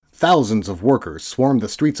Thousands of workers swarm the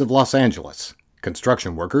streets of Los Angeles.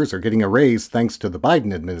 Construction workers are getting a raise thanks to the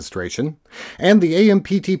Biden administration. And the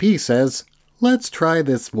AMPTP says, let's try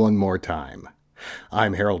this one more time.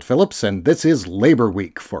 I'm Harold Phillips, and this is Labor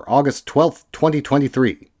Week for August 12th,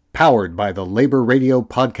 2023, powered by the Labor Radio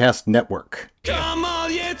Podcast Network. Come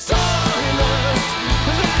on, you toilers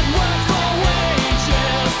that work for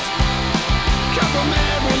wages. Come from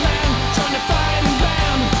every land, trying to fight and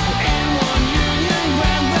band in one union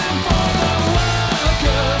ram for the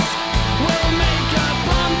workers. We'll make up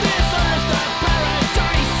on this earth a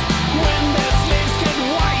paradise when their slaves get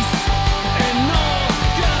wise and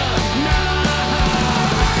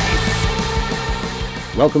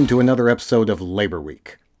organized. Welcome to another episode of Labor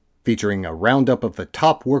Week, featuring a roundup of the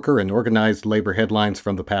top worker and organized labor headlines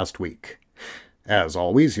from the past week. As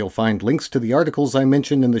always, you'll find links to the articles I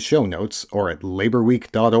mentioned in the show notes or at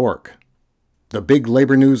laborweek.org. The big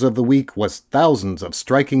labor news of the week was thousands of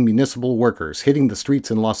striking municipal workers hitting the streets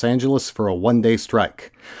in Los Angeles for a one-day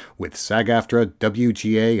strike, with SAG-AFTRA,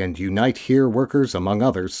 WGA, and Unite Here workers, among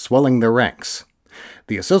others, swelling their ranks.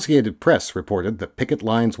 The Associated Press reported that picket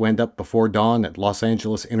lines went up before dawn at Los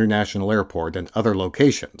Angeles International Airport and other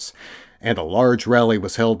locations, and a large rally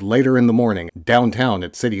was held later in the morning downtown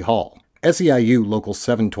at City Hall. SEIU Local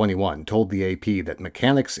 721 told the AP that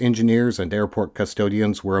mechanics, engineers, and airport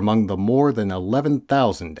custodians were among the more than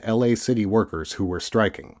 11,000 LA City workers who were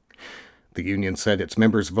striking. The union said its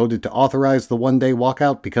members voted to authorize the one-day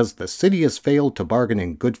walkout because the city has failed to bargain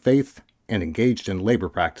in good faith and engaged in labor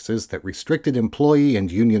practices that restricted employee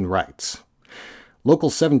and union rights.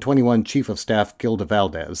 Local 721 Chief of Staff Gilda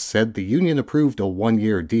Valdez said the union approved a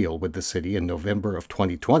one-year deal with the city in November of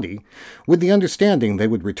 2020, with the understanding they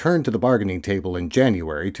would return to the bargaining table in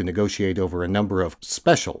January to negotiate over a number of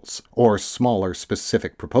specials, or smaller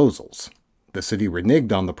specific proposals. The city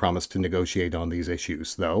reneged on the promise to negotiate on these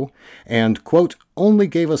issues, though, and, quote, only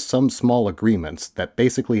gave us some small agreements that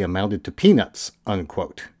basically amounted to peanuts,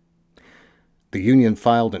 unquote. The union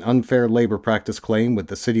filed an unfair labor practice claim with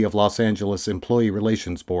the City of Los Angeles Employee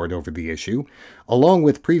Relations Board over the issue, along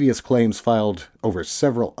with previous claims filed over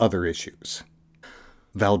several other issues.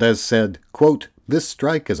 Valdez said, quote, this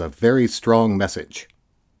strike is a very strong message.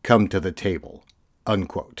 Come to the table,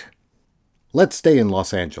 unquote. Let's stay in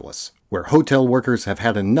Los Angeles, where hotel workers have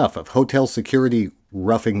had enough of hotel security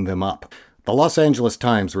roughing them up. The Los Angeles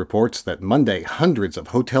Times reports that Monday, hundreds of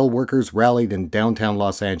hotel workers rallied in downtown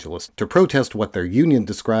Los Angeles to protest what their union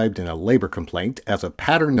described in a labor complaint as a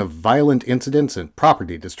pattern of violent incidents and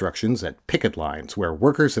property destructions at picket lines where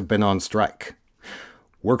workers have been on strike.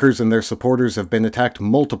 Workers and their supporters have been attacked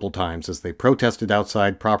multiple times as they protested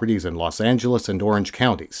outside properties in Los Angeles and Orange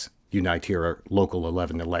counties, Unite Here Local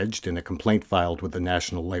 11 alleged in a complaint filed with the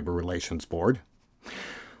National Labor Relations Board.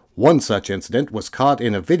 One such incident was caught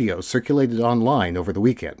in a video circulated online over the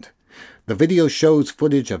weekend. The video shows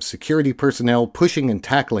footage of security personnel pushing and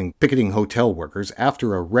tackling picketing hotel workers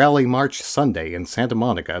after a rally march Sunday in Santa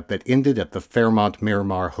Monica that ended at the Fairmont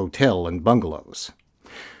Miramar Hotel and Bungalows.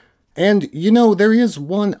 And, you know, there is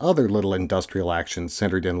one other little industrial action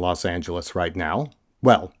centered in Los Angeles right now.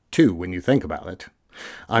 Well, two when you think about it.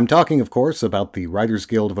 I'm talking, of course, about the Writers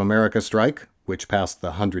Guild of America strike, which passed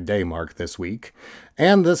the 100-day mark this week,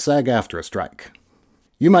 and the SAG-AFTRA strike.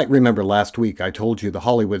 You might remember last week I told you the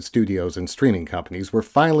Hollywood studios and streaming companies were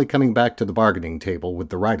finally coming back to the bargaining table with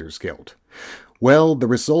the Writers Guild. Well, the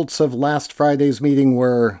results of last Friday's meeting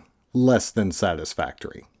were less than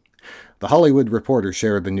satisfactory. The Hollywood Reporter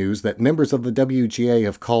shared the news that members of the WGA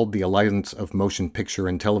have called the Alliance of Motion Picture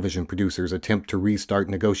and Television Producers' attempt to restart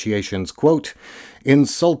negotiations, quote,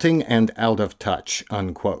 insulting and out of touch,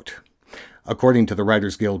 unquote. According to the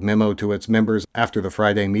Writers Guild memo to its members after the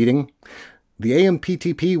Friday meeting, the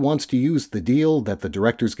AMPTP wants to use the deal that the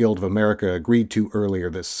Directors Guild of America agreed to earlier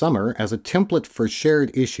this summer as a template for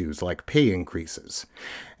shared issues like pay increases,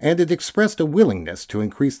 and it expressed a willingness to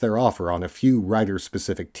increase their offer on a few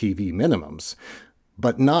writer-specific TV minimums,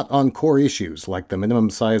 but not on core issues like the minimum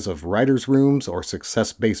size of writers' rooms or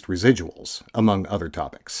success-based residuals, among other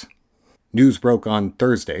topics. News broke on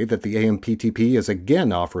Thursday that the AMPTP is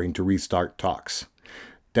again offering to restart talks.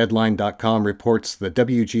 Deadline.com reports the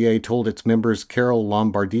WGA told its members Carol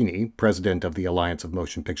Lombardini, president of the Alliance of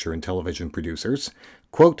Motion Picture and Television Producers,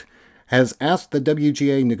 quote, has asked the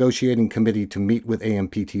WGA negotiating committee to meet with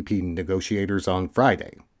AMPTP negotiators on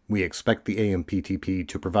Friday. We expect the AMPTP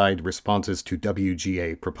to provide responses to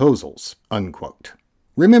WGA proposals, unquote.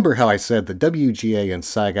 Remember how I said the WGA and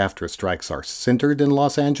SAG-AFTRA strikes are centered in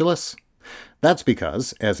Los Angeles? That's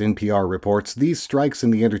because, as NPR reports, these strikes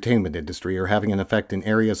in the entertainment industry are having an effect in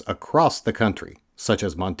areas across the country, such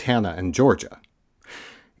as Montana and Georgia.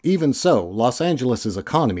 Even so, Los Angeles'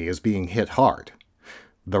 economy is being hit hard.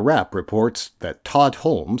 The Wrap reports that Todd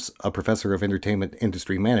Holmes, a professor of entertainment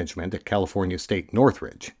industry management at California State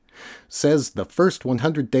Northridge, says the first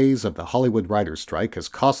 100 days of the Hollywood writers' strike has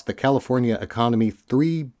cost the California economy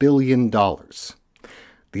 $3 billion.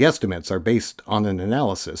 The estimates are based on an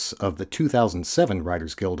analysis of the 2007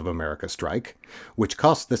 Writers Guild of America strike, which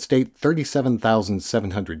cost the state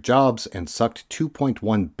 37,700 jobs and sucked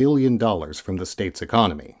 $2.1 billion from the state's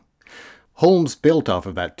economy. Holmes built off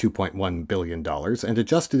of that $2.1 billion and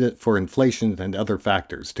adjusted it for inflation and other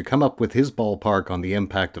factors to come up with his ballpark on the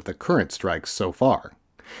impact of the current strikes so far.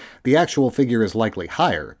 The actual figure is likely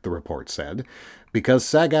higher, the report said, because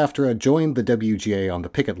SAG-AFTRA joined the WGA on the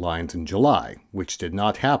picket lines in July, which did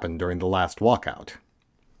not happen during the last walkout.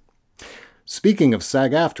 Speaking of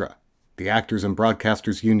SAG-AFTRA, the Actors and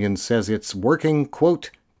Broadcasters Union says it's working,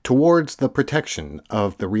 quote, towards the protection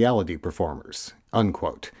of the reality performers,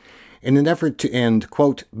 unquote, in an effort to end,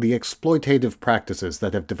 quote, the exploitative practices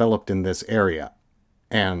that have developed in this area,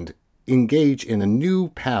 and engage in a new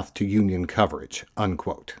path to union coverage,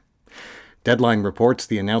 unquote. Deadline reports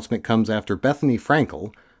the announcement comes after Bethany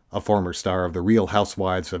Frankel, a former star of The Real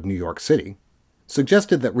Housewives of New York City,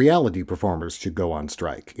 suggested that reality performers should go on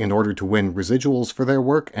strike in order to win residuals for their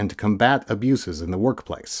work and to combat abuses in the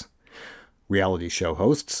workplace. Reality show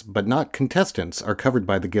hosts, but not contestants, are covered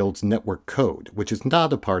by the Guild's network code, which is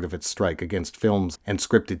not a part of its strike against films and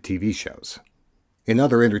scripted TV shows. In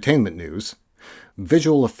other entertainment news,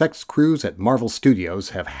 visual effects crews at Marvel Studios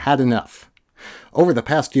have had enough. Over the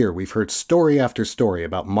past year, we've heard story after story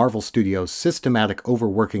about Marvel Studios' systematic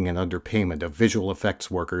overworking and underpayment of visual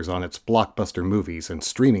effects workers on its blockbuster movies and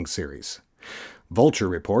streaming series. Vulture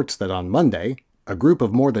reports that on Monday, a group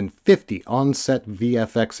of more than 50 on-set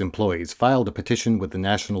VFX employees filed a petition with the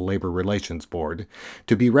National Labor Relations Board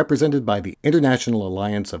to be represented by the International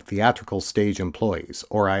Alliance of Theatrical Stage Employees,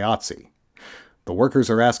 or IATSE. The workers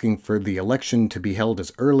are asking for the election to be held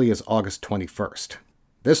as early as August 21st.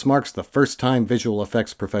 This marks the first time visual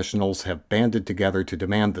effects professionals have banded together to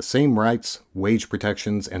demand the same rights, wage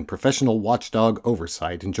protections, and professional watchdog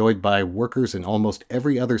oversight enjoyed by workers in almost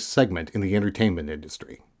every other segment in the entertainment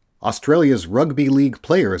industry. Australia's Rugby League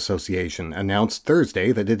Player Association announced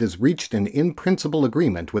Thursday that it has reached an in-principle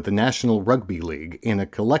agreement with the National Rugby League in a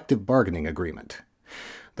collective bargaining agreement.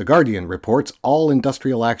 The Guardian reports all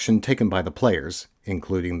industrial action taken by the players,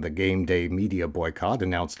 including the game day media boycott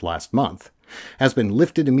announced last month, has been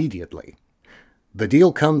lifted immediately. The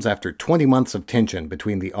deal comes after 20 months of tension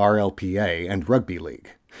between the RLPA and Rugby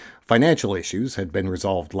League. Financial issues had been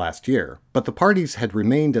resolved last year, but the parties had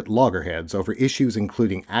remained at loggerheads over issues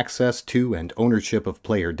including access to and ownership of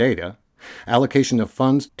player data, allocation of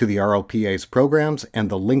funds to the RLPA's programs, and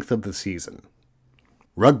the length of the season.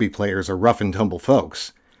 Rugby players are rough and tumble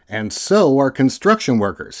folks, and so are construction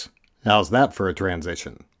workers. How's that for a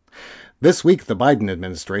transition? This week, the Biden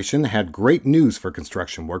administration had great news for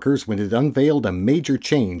construction workers when it unveiled a major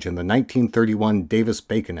change in the 1931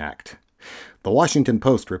 Davis-Bacon Act. The Washington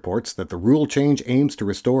Post reports that the rule change aims to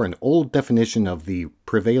restore an old definition of the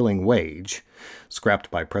prevailing wage,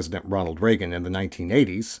 scrapped by President Ronald Reagan in the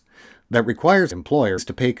 1980s, that requires employers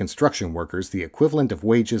to pay construction workers the equivalent of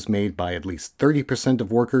wages made by at least 30%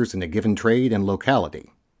 of workers in a given trade and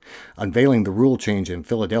locality. Unveiling the rule change in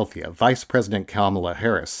Philadelphia, Vice President Kamala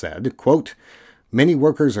Harris said, quote, "Many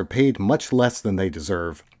workers are paid much less than they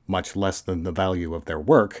deserve, much less than the value of their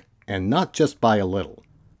work, and not just by a little.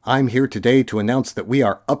 I'm here today to announce that we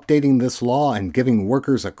are updating this law and giving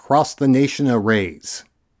workers across the nation a raise."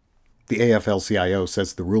 The AFL-CIO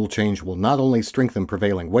says the rule change will not only strengthen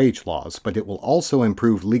prevailing wage laws, but it will also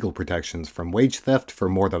improve legal protections from wage theft for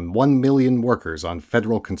more than 1 million workers on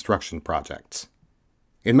federal construction projects.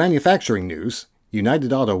 In manufacturing news,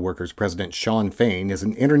 United Auto Workers President Shawn Fain is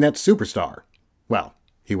an internet superstar. Well,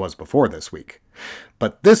 he was before this week.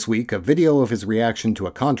 But this week, a video of his reaction to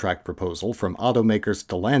a contract proposal from automaker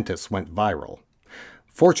Stellantis went viral.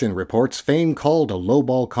 Fortune reports Fain called a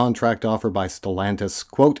lowball contract offer by Stellantis,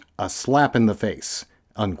 quote, a slap in the face,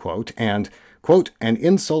 unquote, and, quote, an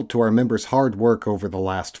insult to our members' hard work over the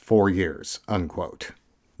last 4 years, unquote.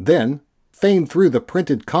 Then, Fain threw the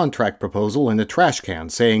printed contract proposal in a trash can,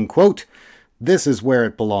 saying, quote, this is where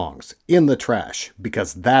it belongs, in the trash,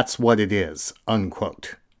 because that's what it is,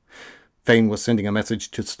 unquote. Fain was sending a message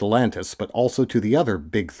to Stellantis, but also to the other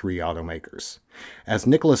big three automakers. As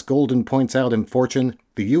Nicholas Golden points out in Fortune,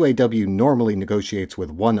 the UAW normally negotiates with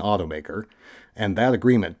one automaker, and that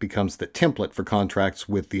agreement becomes the template for contracts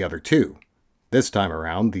with the other two. This time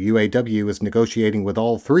around, the UAW is negotiating with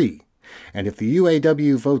all three, and if the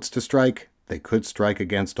UAW votes to strike, they could strike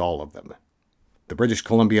against all of them. The British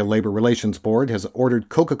Columbia Labour Relations Board has ordered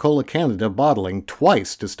Coca-Cola Canada Bottling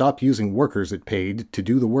twice to stop using workers it paid to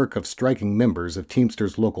do the work of striking members of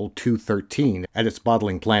Teamsters Local 213 at its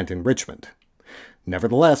bottling plant in Richmond.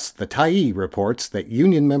 Nevertheless, the Tyee reports that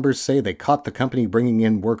union members say they caught the company bringing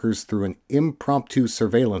in workers through an impromptu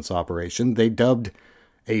surveillance operation they dubbed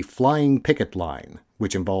a flying picket line,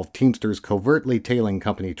 which involved Teamsters covertly tailing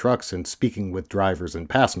company trucks and speaking with drivers and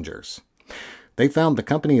passengers. They found the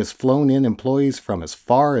company has flown in employees from as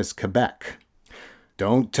far as Quebec.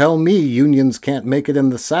 Don't tell me unions can't make it in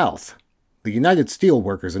the South. The United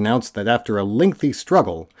Steelworkers announced that after a lengthy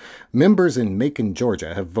struggle, members in Macon,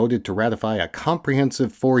 Georgia have voted to ratify a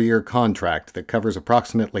comprehensive 4-year contract that covers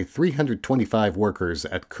approximately 325 workers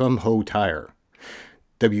at Kumho Tire.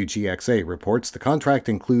 WGXA reports the contract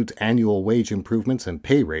includes annual wage improvements and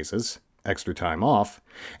pay raises, extra time off,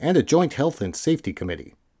 and a joint health and safety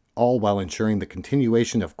committee, all while ensuring the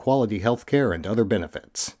continuation of quality health care and other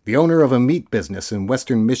benefits. The owner of a meat business in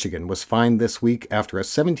western Michigan was fined this week after a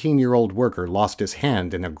 17-year-old worker lost his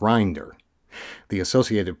hand in a grinder. The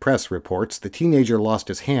Associated Press reports the teenager lost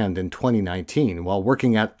his hand in 2019 while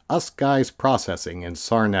working at Us Guys Processing in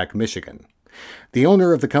Saranac, Michigan. The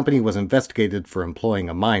owner of the company was investigated for employing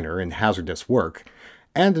a minor in hazardous work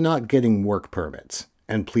and not getting work permits,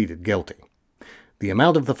 and pleaded guilty. The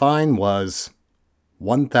amount of the fine was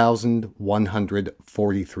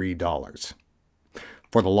 $1,143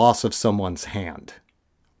 for the loss of someone's hand.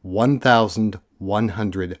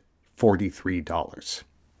 $1,143.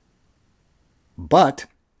 But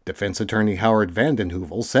defense attorney Howard Vanden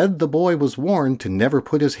Heuvel said the boy was warned to never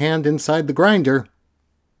put his hand inside the grinder.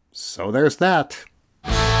 So there's that.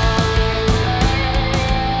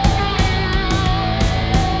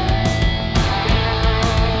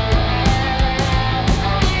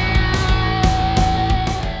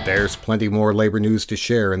 There's plenty more labor news to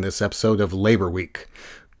share in this episode of Labor Week.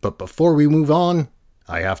 But before we move on,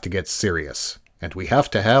 I have to get serious. And we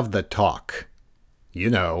have to have the talk. You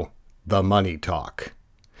know, the money talk.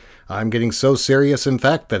 I'm getting so serious, in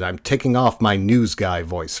fact, that I'm taking off my news guy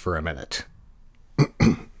voice for a minute.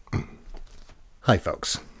 Hi,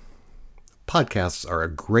 folks. Podcasts are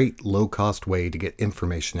a great low-cost way to get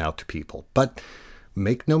information out to people. But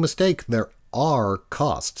make no mistake, there are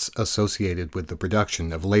costs associated with the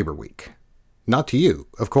production of Labor Week. Not to you,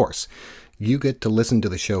 of course. You get to listen to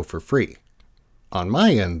the show for free. On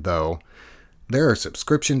my end, though, there are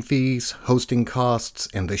subscription fees, hosting costs,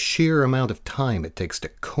 and the sheer amount of time it takes to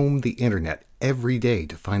comb the internet every day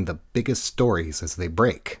to find the biggest stories as they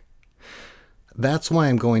break. That's why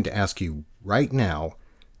I'm going to ask you right now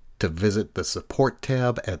to visit the support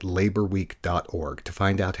tab at laborweek.org to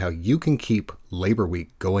find out how you can keep Labor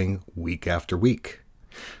Week going week after week,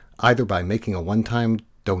 either by making a one-time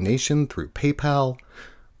donation through PayPal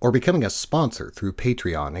or becoming a sponsor through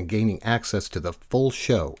Patreon and gaining access to the full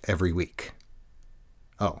show every week.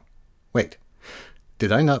 Oh, wait.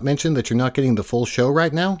 Did I not mention that you're not getting the full show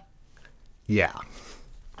right now? Yeah.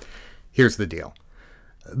 Here's the deal.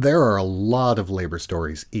 There are a lot of labor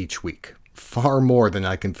stories each week. Far more than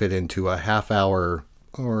I can fit into a half-hour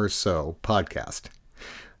or so podcast.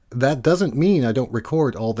 That doesn't mean I don't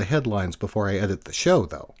record all the headlines before I edit the show,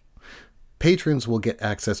 though. Patrons will get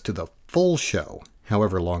access to the full show,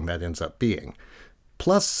 however long that ends up being,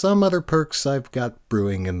 plus some other perks I've got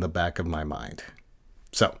brewing in the back of my mind.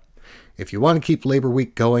 So, if you want to keep Labor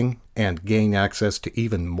Week going and gain access to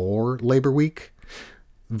even more Labor Week,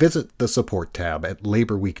 visit the support tab at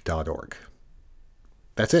laborweek.org.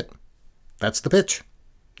 That's it. That's the pitch.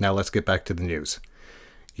 Now let's get back to the news.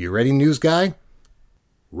 You ready, news guy?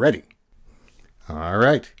 Ready. All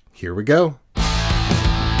right, here we go.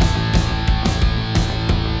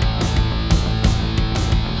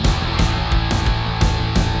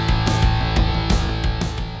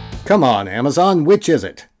 Come on, Amazon, which is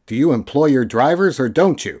it? Do you employ your drivers or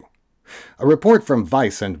don't you? A report from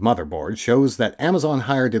Vice and Motherboard shows that Amazon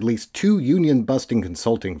hired at least 2 union-busting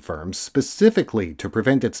consulting firms specifically to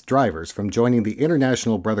prevent its drivers from joining the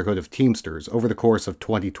International Brotherhood of Teamsters over the course of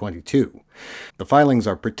 2022. The filings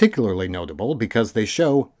are particularly notable because they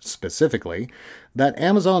show, specifically, that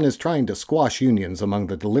Amazon is trying to squash unions among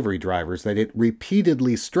the delivery drivers that it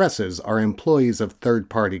repeatedly stresses are employees of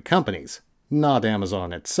third-party companies, not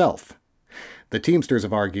Amazon itself. The Teamsters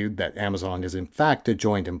have argued that Amazon is in fact a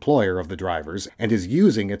joint employer of the drivers and is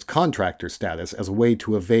using its contractor status as a way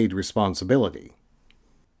to evade responsibility.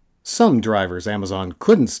 Some drivers Amazon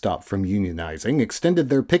couldn't stop from unionizing extended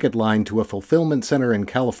their picket line to a fulfillment center in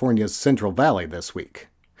California's Central Valley this week.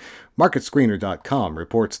 MarketScreener.com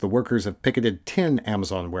reports the workers have picketed 10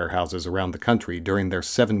 Amazon warehouses around the country during their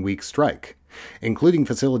 7-week strike, including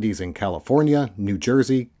facilities in California, New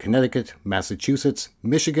Jersey, Connecticut, Massachusetts,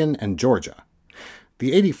 Michigan, and Georgia.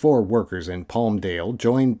 The 84 workers in Palmdale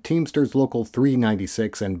joined Teamsters Local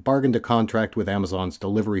 396 and bargained a contract with Amazon's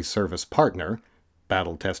delivery service partner,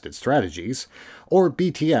 Battle Tested Strategies, or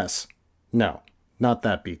BTS. No, not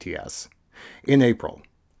that BTS. In April.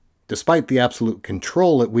 Despite the absolute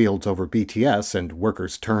control it wields over BTS and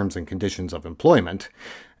workers' terms and conditions of employment,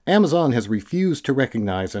 Amazon has refused to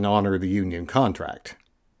recognize and honor the union contract.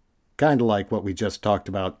 Kinda like what we just talked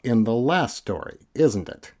about in the last story, isn't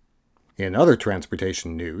it? In other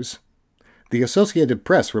transportation news, the Associated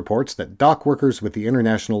Press reports that dock workers with the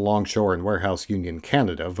International Longshore and Warehouse Union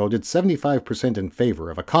Canada voted 75% in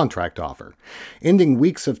favor of a contract offer, ending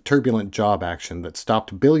weeks of turbulent job action that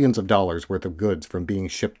stopped billions of dollars worth of goods from being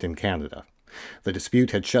shipped in Canada. The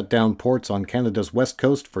dispute had shut down ports on Canada's west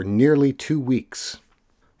coast for nearly 2 weeks.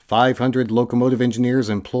 500 locomotive engineers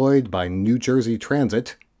employed by New Jersey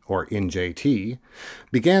Transit, or NJT,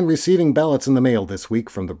 began receiving ballots in the mail this week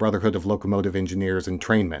from the Brotherhood of Locomotive Engineers and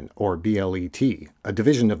Trainmen, or BLET, a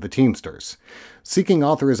division of the Teamsters, seeking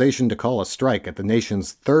authorization to call a strike at the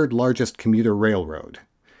nation's third-largest commuter railroad.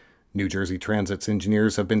 New Jersey Transit's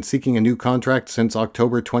engineers have been seeking a new contract since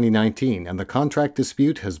October 2019, and the contract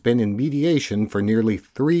dispute has been in mediation for nearly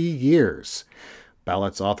 3 years.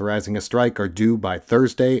 Ballots authorizing a strike are due by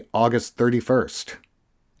Thursday, August 31st.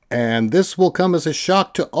 And this will come as a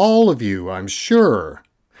shock to all of you, I'm sure.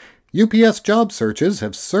 UPS job searches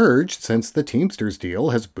have surged since the Teamsters deal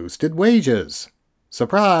has boosted wages.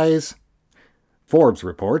 Surprise! Forbes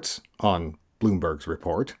reports, on Bloomberg's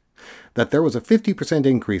report, that there was a 50%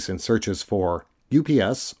 increase in searches for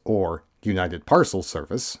UPS, or United Parcel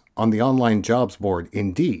Service, on the online jobs board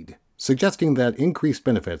Indeed, suggesting that increased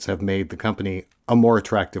benefits have made the company a more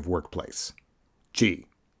attractive workplace. Gee,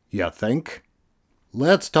 ya think?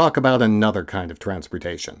 Let's talk about another kind of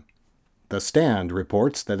transportation. The Stand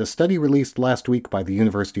reports that a study released last week by the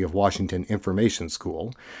University of Washington Information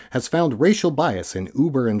School has found racial bias in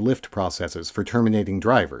Uber and Lyft processes for terminating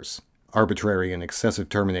drivers, arbitrary and excessive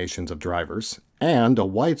terminations of drivers, and a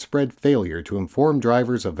widespread failure to inform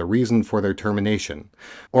drivers of the reason for their termination,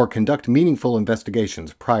 or conduct meaningful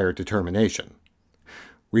investigations prior to termination.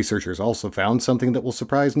 Researchers also found something that will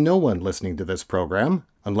surprise no one listening to this program,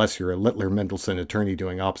 unless you're a Littler Mendelson attorney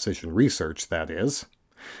doing opposition research, that is.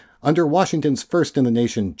 Under Washington's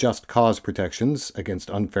first-in-the-nation just cause protections against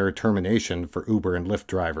unfair termination for Uber and Lyft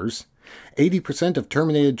drivers, 80% of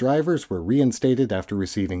terminated drivers were reinstated after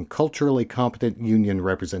receiving culturally competent union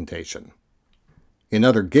representation. In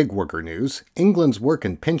other gig worker news, England's Work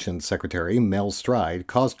and Pensions Secretary Mel Stride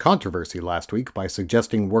caused controversy last week by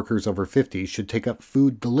suggesting workers over 50 should take up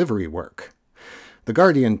food delivery work. The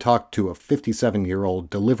Guardian talked to a 57-year-old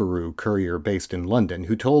Deliveroo courier based in London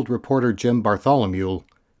who told reporter Jim Bartholomew,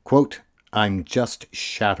 quote, "I'm just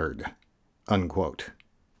shattered," unquote.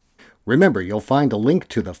 Remember, you'll find a link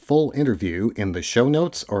to the full interview in the show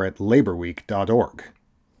notes or at laborweek.org.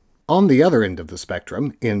 On the other end of the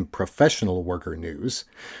spectrum, in professional worker news,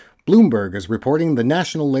 Bloomberg is reporting the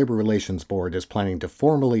National Labor Relations Board is planning to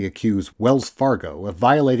formally accuse Wells Fargo of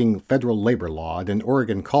violating federal labor law at an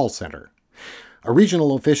Oregon call center. A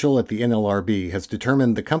regional official at the NLRB has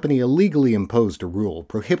determined the company illegally imposed a rule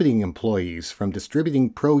prohibiting employees from distributing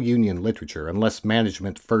pro-union literature unless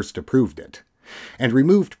management first approved it, and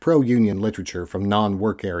removed pro-union literature from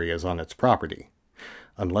non-work areas on its property.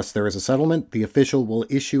 Unless there is a settlement, the official will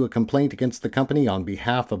issue a complaint against the company on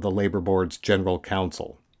behalf of the Labor Board's General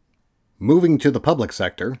Counsel. Moving to the public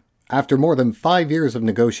sector, after more than 5 years of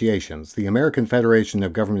negotiations, the American Federation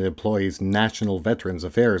of Government Employees National Veterans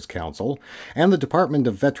Affairs Council and the Department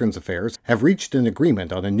of Veterans Affairs have reached an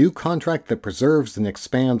agreement on a new contract that preserves and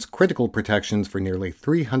expands critical protections for nearly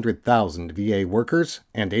 300,000 VA workers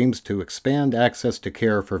and aims to expand access to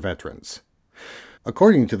care for veterans.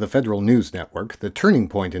 According to the Federal News Network, the turning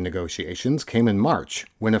point in negotiations came in March,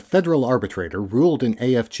 when a federal arbitrator ruled in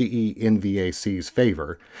AFGE NVAC's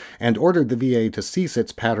favor and ordered the VA to cease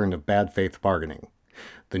its pattern of bad faith bargaining.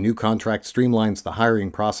 The new contract streamlines the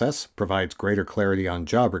hiring process, provides greater clarity on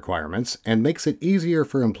job requirements, and makes it easier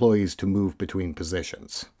for employees to move between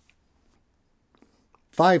positions.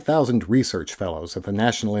 5,000 research fellows at the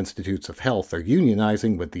National Institutes of Health are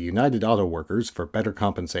unionizing with the United Auto Workers for better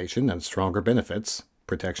compensation and stronger benefits,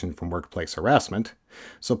 protection from workplace harassment,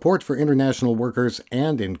 support for international workers,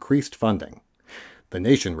 and increased funding. The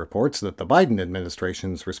Nation reports that the Biden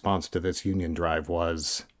administration's response to this union drive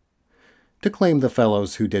was to claim the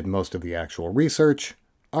fellows who did most of the actual research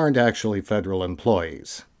aren't actually federal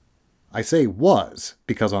employees. I say was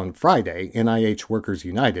because on Friday, NIH Workers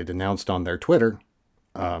United announced on their Twitter,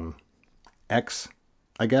 X,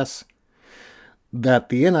 I guess, that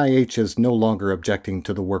the NIH is no longer objecting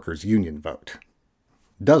to the workers' union vote.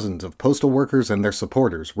 Dozens of postal workers and their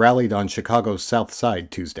supporters rallied on Chicago's South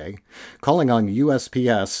Side Tuesday, calling on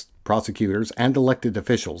USPS, prosecutors, and elected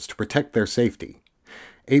officials to protect their safety.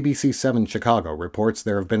 ABC 7 Chicago reports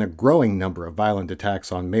there have been a growing number of violent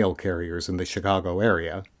attacks on mail carriers in the Chicago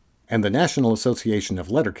area, and the National Association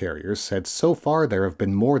of Letter Carriers said so far there have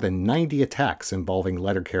been more than 90 attacks involving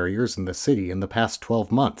letter carriers in the city in the past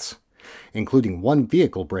 12 months, including one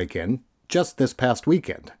vehicle break-in just this past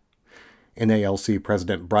weekend. NALC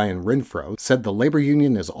President Brian Renfro said the labor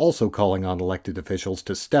union is also calling on elected officials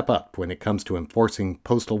to step up when it comes to enforcing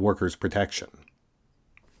postal workers' protection.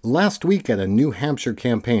 Last week at a New Hampshire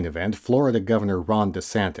campaign event, Florida Governor Ron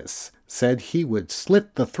DeSantis said he would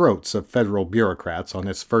slit the throats of federal bureaucrats on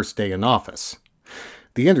his first day in office.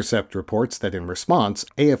 The Intercept reports that in response,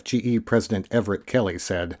 AFGE President Everett Kelly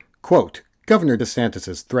said, quote, Governor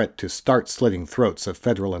DeSantis' threat to start slitting throats of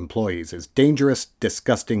federal employees is dangerous,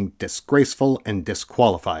 disgusting, disgraceful, and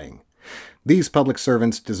disqualifying. These public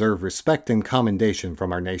servants deserve respect and commendation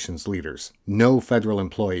from our nation's leaders. No federal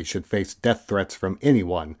employee should face death threats from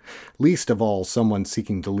anyone, least of all someone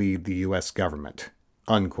seeking to lead the U.S. government.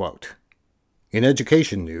 Unquote. In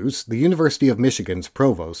education news, the University of Michigan's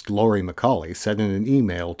provost, Lori McCauley, said in an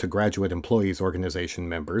email to Graduate Employees Organization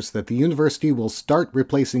members that the university will start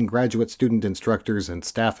replacing graduate student instructors and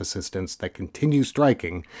staff assistants that continue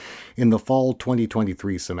striking in the fall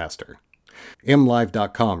 2023 semester.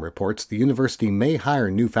 MLive.com reports the university may hire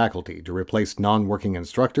new faculty to replace non-working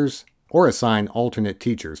instructors or assign alternate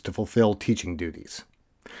teachers to fulfill teaching duties.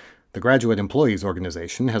 The Graduate Employees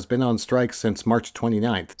Organization has been on strike since March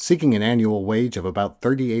 29th, seeking an annual wage of about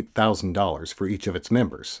 $38,000 for each of its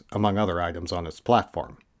members, among other items on its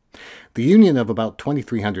platform. The union of about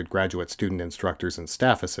 2,300 graduate student instructors and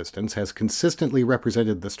staff assistants has consistently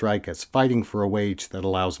represented the strike as fighting for a wage that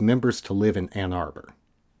allows members to live in Ann Arbor.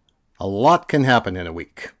 A lot can happen in a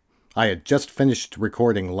week. I had just finished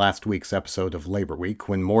recording last week's episode of Labor Week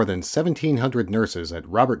when more than 1,700 nurses at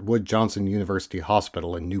Robert Wood Johnson University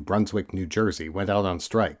Hospital in New Brunswick, New Jersey went out on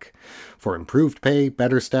strike for improved pay,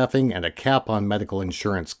 better staffing, and a cap on medical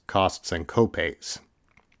insurance costs and copays.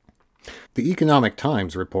 The Economic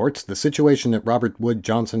Times reports the situation at Robert Wood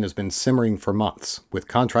Johnson has been simmering for months, with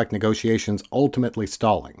contract negotiations ultimately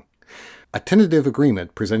stalling. A tentative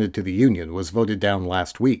agreement presented to the union was voted down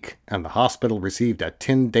last week, and the hospital received a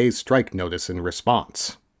 10-day strike notice in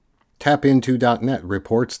response. Tapinto.net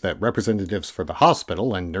reports that representatives for the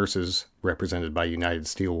hospital and nurses, represented by United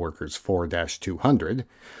Steelworkers 4-200,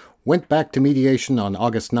 went back to mediation on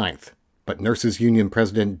August 9th, but Nurses Union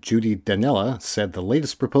President Judy Danella said the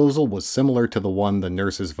latest proposal was similar to the one the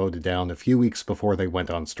nurses voted down a few weeks before they went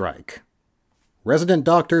on strike. Resident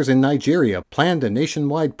doctors in Nigeria planned a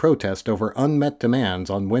nationwide protest over unmet demands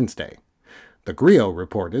on Wednesday. The Griot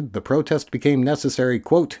reported the protest became necessary,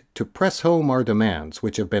 quote, to press home our demands,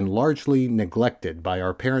 which have been largely neglected by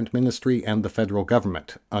our parent ministry and the federal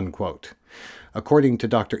government, unquote, according to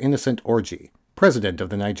Dr. Innocent Orji, president of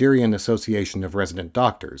the Nigerian Association of Resident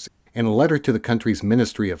Doctors, in a letter to the country's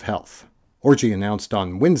Ministry of Health. Orji announced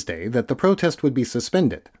on Wednesday that the protest would be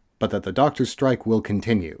suspended, but that the doctors' strike will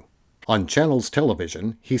continue. On Channels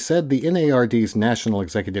Television, he said the NARD's National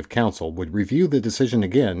Executive Council would review the decision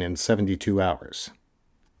again in 72 hours.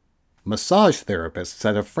 Massage therapists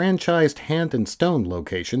at a franchised Hand & Stone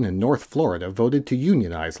location in North Florida voted to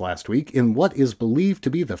unionize last week in what is believed to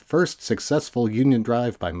be the first successful union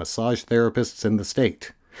drive by massage therapists in the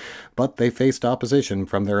state. But they faced opposition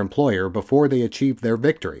from their employer before they achieved their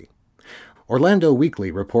victory. Orlando Weekly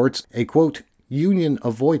reports a, quote, union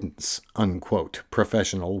avoidance, unquote,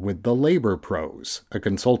 professional with the Labor Pros, a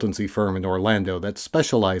consultancy firm in Orlando that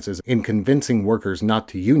specializes in convincing workers not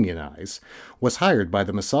to unionize, was hired by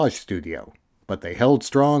the massage studio, but they held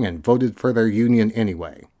strong and voted for their union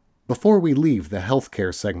anyway. Before we leave the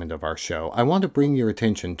healthcare segment of our show, I want to bring your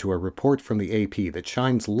attention to a report from the AP that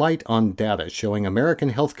shines light on data showing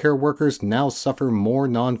American healthcare workers now suffer more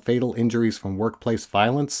non-fatal injuries from workplace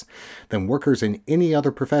violence than workers in any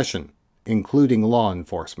other profession, including law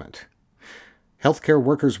enforcement. Healthcare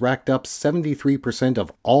workers racked up 73%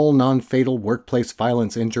 of all non-fatal workplace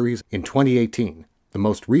violence injuries in 2018, the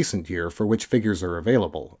most recent year for which figures are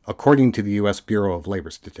available, according to the U.S. Bureau of Labor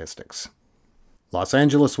Statistics. Los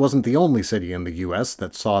Angeles wasn't the only city in the U.S.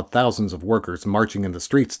 that saw thousands of workers marching in the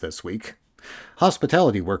streets this week.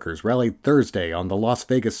 Hospitality workers rallied Thursday on the Las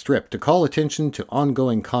Vegas Strip to call attention to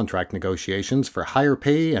ongoing contract negotiations for higher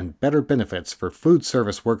pay and better benefits for food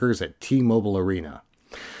service workers at T-Mobile Arena.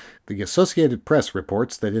 The Associated Press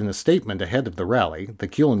reports that in a statement ahead of the rally, the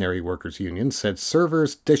Culinary Workers Union said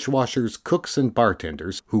servers, dishwashers, cooks, and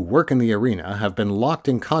bartenders who work in the arena have been locked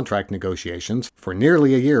in contract negotiations for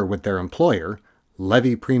nearly a year with their employer,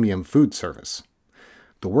 Levy Premium Food Service.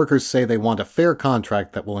 The workers say they want a fair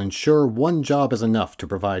contract that will ensure one job is enough to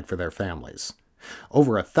provide for their families.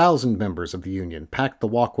 Over 1,000 members of the union packed the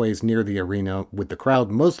walkways near the arena, with the crowd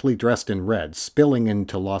mostly dressed in red spilling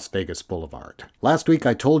into Las Vegas Boulevard. Last week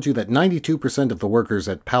I told you that 92% of the workers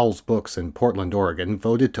at Powell's Books in Portland, Oregon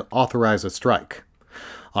voted to authorize a strike.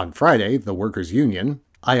 On Friday, the workers' union,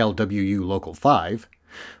 ILWU Local 5,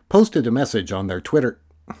 posted a message on their Twitter,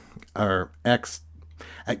 X.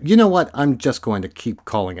 You know what? I'm just going to keep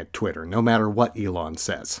calling it Twitter, no matter what Elon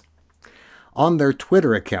says. On their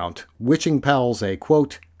Twitter account, wishing Powell's a,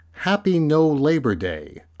 quote, happy no Labor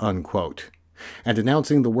Day, unquote, and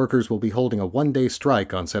announcing the workers will be holding a one-day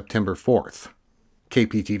strike on September 4th.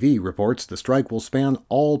 KPTV reports the strike will span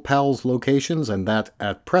all Powell's locations and that,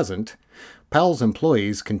 at present, Powell's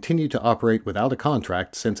employees continue to operate without a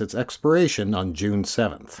contract since its expiration on June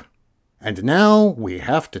 7th. And now we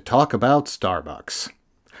have to talk about Starbucks.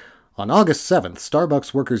 On August 7th,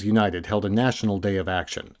 Starbucks Workers United held a national day of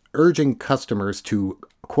action, urging customers to,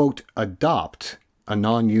 quote, adopt a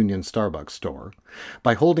non-union Starbucks store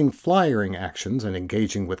by holding flyering actions and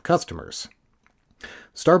engaging with customers.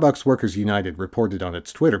 Starbucks Workers United reported on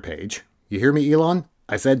its Twitter page, you hear me, Elon?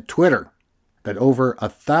 I said Twitter, that over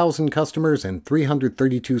 1,000 customers in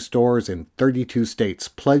 332 stores in 32 states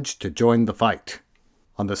pledged to join the fight.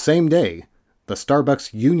 On the same day, the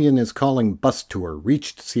Starbucks Union is Calling bus tour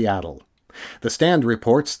reached Seattle. The Stand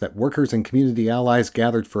reports that workers and community allies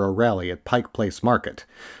gathered for a rally at Pike Place Market,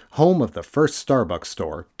 home of the first Starbucks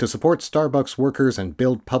store, to support Starbucks workers and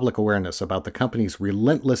build public awareness about the company's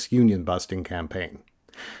relentless union-busting campaign.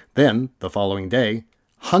 Then, the following day,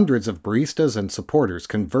 hundreds of baristas and supporters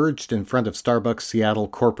converged in front of Starbucks Seattle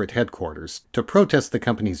corporate headquarters to protest the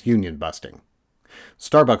company's union-busting.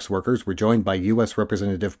 Starbucks workers were joined by U.S.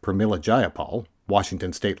 Representative Pramila Jayapal,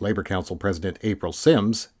 Washington State Labor Council President April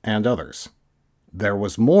Sims, and others. There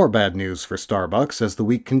was more bad news for Starbucks as the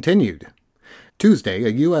week continued. Tuesday, a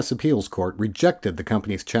U.S. appeals court rejected the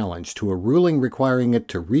company's challenge to a ruling requiring it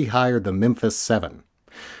to rehire the Memphis 7.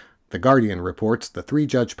 The Guardian reports the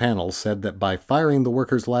three-judge panel said that by firing the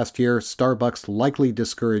workers last year, Starbucks likely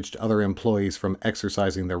discouraged other employees from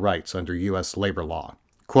exercising their rights under U.S. labor law.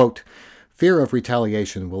 Quote, fear of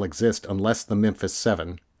retaliation will exist unless the Memphis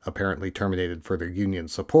 7, apparently terminated for their union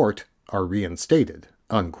support, are reinstated,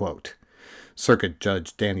 unquote. Circuit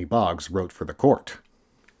Judge Danny Boggs wrote for the court.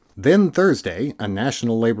 Then Thursday, a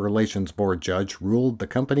National Labor Relations Board judge ruled the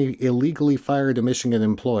company illegally fired a Michigan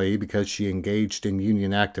employee because she engaged in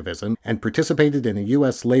union activism and participated in a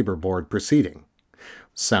U.S. Labor Board proceeding.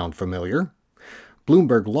 Sound familiar?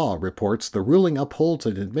 Bloomberg Law reports the ruling upholds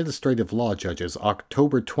an administrative law judge's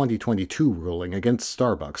October 2022 ruling against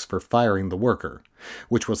Starbucks for firing the worker,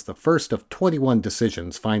 which was the first of 21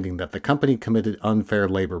 decisions finding that the company committed unfair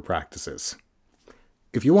labor practices.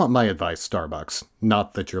 If you want my advice, Starbucks,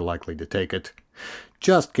 not that you're likely to take it,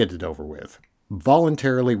 just get it over with.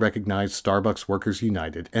 Voluntarily recognize Starbucks Workers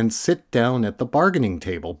United and sit down at the bargaining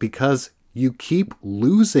table because you keep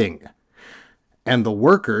losing. And the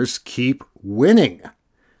workers keep winning.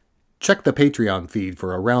 Check the Patreon feed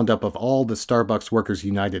for a roundup of all the Starbucks Workers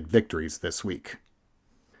United victories this week.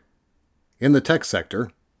 In the tech sector,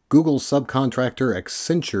 Google subcontractor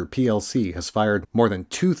Accenture plc has fired more than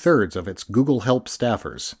 2/3 of its Google Help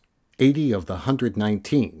staffers, 80 of the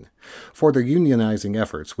 119, for their unionizing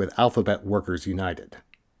efforts with Alphabet Workers United.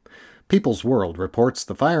 People's World reports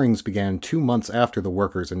the firings began 2 months after the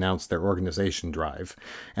workers announced their organization drive,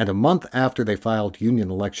 and a month after they filed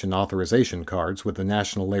union election authorization cards with the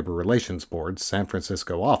National Labor Relations Board's San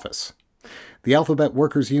Francisco office. The Alphabet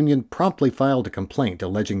Workers Union promptly filed a complaint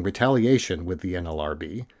alleging retaliation with the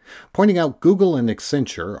NLRB, pointing out Google and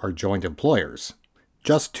Accenture are joint employers.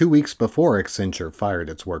 Just 2 weeks before Accenture fired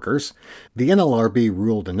its workers, the NLRB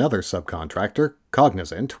ruled another subcontractor,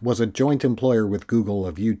 Cognizant, was a joint employer with Google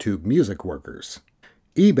of YouTube music workers.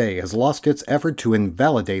 eBay has lost its effort to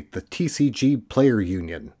invalidate the TCG Player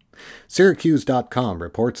Union. Syracuse.com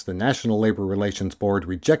reports the National Labor Relations Board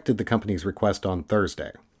rejected the company's request on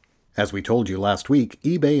Thursday. As we told you last week,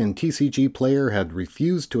 eBay and TCG Player had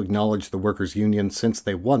refused to acknowledge the workers' union since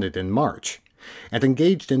they won it in March, and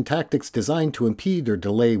engaged in tactics designed to impede or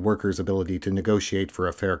delay workers' ability to negotiate for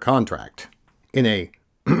a fair contract. In a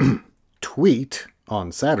tweet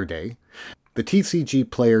on Saturday, the TCG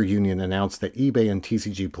Player Union announced that eBay and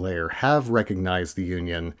TCG Player have recognized the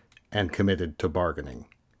union and committed to bargaining.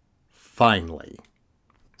 Finally.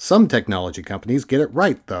 Some technology companies get it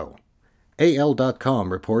right, though.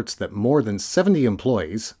 AL.com reports that more than 70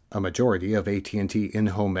 employees, a majority of AT&T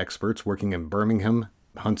in-home experts working in Birmingham,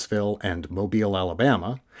 Huntsville, and Mobile,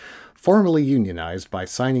 Alabama, formally unionized by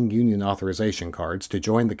signing union authorization cards to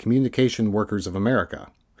join the Communication Workers of America.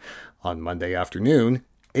 On Monday afternoon,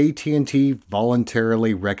 AT&T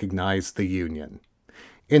voluntarily recognized the union.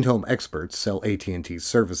 In-home experts sell AT&T's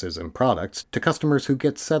services and products to customers who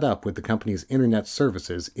get set up with the company's internet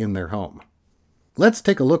services in their home. Let's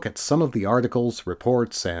take a look at some of the articles,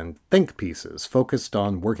 reports, and think pieces focused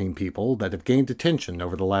on working people that have gained attention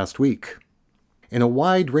over the last week. In a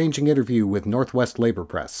wide-ranging interview with Northwest Labor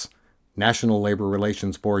Press, National Labor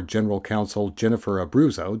Relations Board General Counsel Jennifer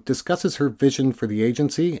Abruzzo discusses her vision for the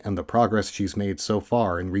agency and the progress she's made so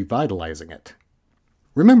far in revitalizing it.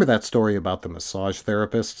 Remember that story about the massage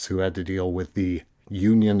therapists who had to deal with the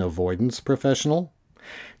union avoidance professional?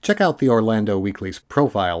 Check out the Orlando Weekly's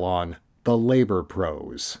profile on The Labor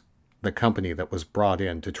Pros, the company that was brought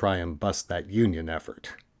in to try and bust that union effort.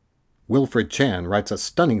 Wilfred Chan writes a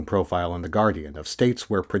stunning profile in The Guardian of states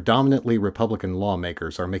where predominantly Republican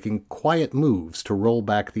lawmakers are making quiet moves to roll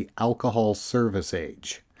back the alcohol service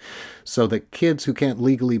age, so that kids who can't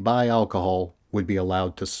legally buy alcohol would be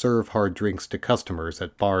allowed to serve hard drinks to customers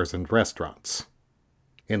at bars and restaurants.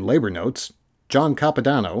 In Labor Notes, John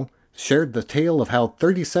Capodanno shared the tale of how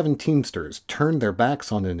 37 Teamsters turned their backs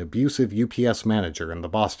on an abusive UPS manager in the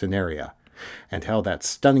Boston area, and how that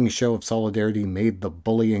stunning show of solidarity made the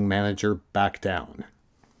bullying manager back down.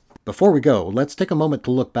 Before we go, let's take a moment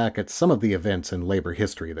to look back at some of the events in labor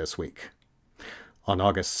history this week. On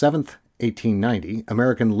August 7th, 1890,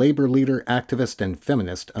 American labor leader, activist, and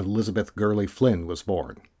feminist Elizabeth Gurley Flynn was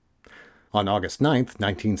born. On August 9th,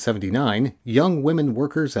 1979, young women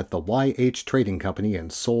workers at the YH Trading Company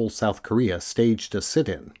in Seoul, South Korea staged a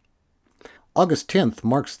sit-in. August 10th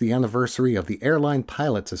marks the anniversary of the Airline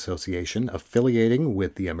Pilots Association affiliating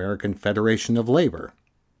with the American Federation of Labor.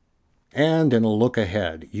 And in a look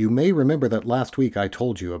ahead, you may remember that last week I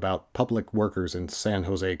told you about public workers in San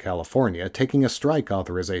Jose, California, taking a strike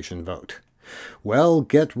authorization vote. Well,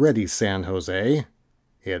 get ready, San Jose.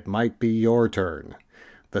 It might be your turn.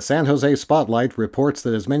 The San Jose Spotlight reports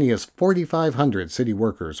that as many as 4,500 city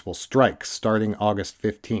workers will strike starting August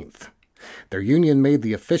 15th. Their union made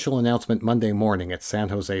the official announcement Monday morning at San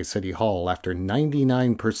Jose City Hall after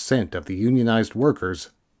 99% of the unionized workers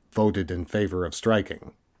voted in favor of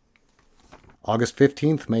striking. August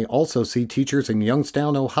 15th may also see teachers in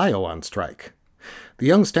Youngstown, Ohio on strike. The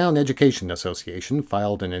Youngstown Education Association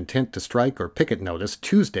filed an intent to strike or picket notice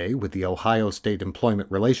Tuesday with the Ohio State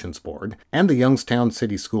Employment Relations Board and the Youngstown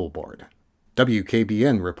City School Board.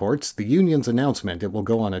 WKBN reports the union's announcement it will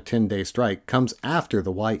go on a 10-day strike comes after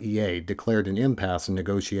the YEA declared an impasse in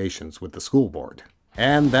negotiations with the school board.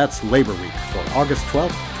 And that's Labor Week for August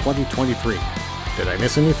 12th, 2023. Did I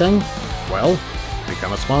miss anything? Well,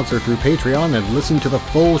 become a sponsor through Patreon and listen to the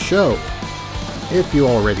full show. If you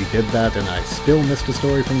already did that and I still missed a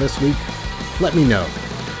story from this week, let me know.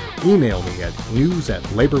 Email me at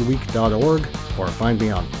news@laborweek.org or find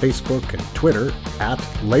me on Facebook and Twitter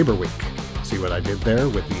 @LaborWeek. See what I did there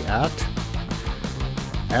with the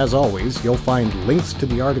 @? As always, you'll find links to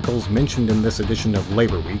the articles mentioned in this edition of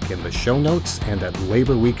Labor Week in the show notes and at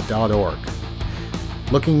laborweek.org.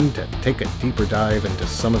 Looking to take a deeper dive into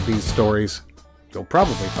some of these stories? You'll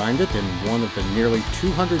probably find it in one of the nearly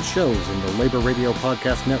 200 shows in the Labor Radio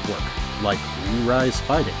Podcast Network, like We Rise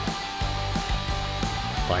Fighting.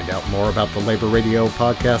 Find out more about the Labor Radio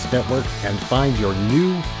Podcast Network and find your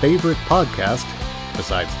new favorite podcast,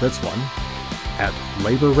 besides this one, at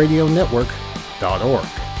laborradionetwork.org.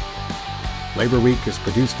 Labor Week is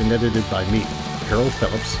produced and edited by me, Harold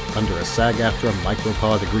Phillips, under a SAG-AFTRA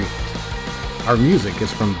Micropod agreement. Our music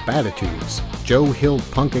is from Batitudes, Joe Hill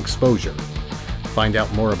Punk Exposure. Find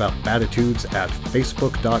out more about Batitudes at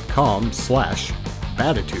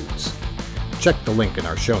facebook.com/Batitudes. Check the link in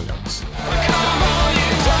our show notes.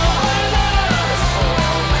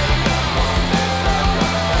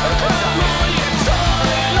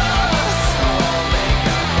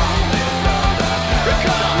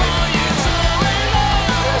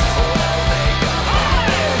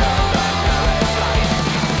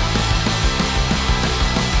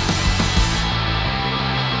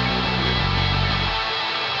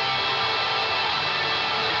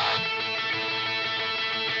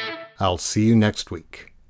 I'll see you next week.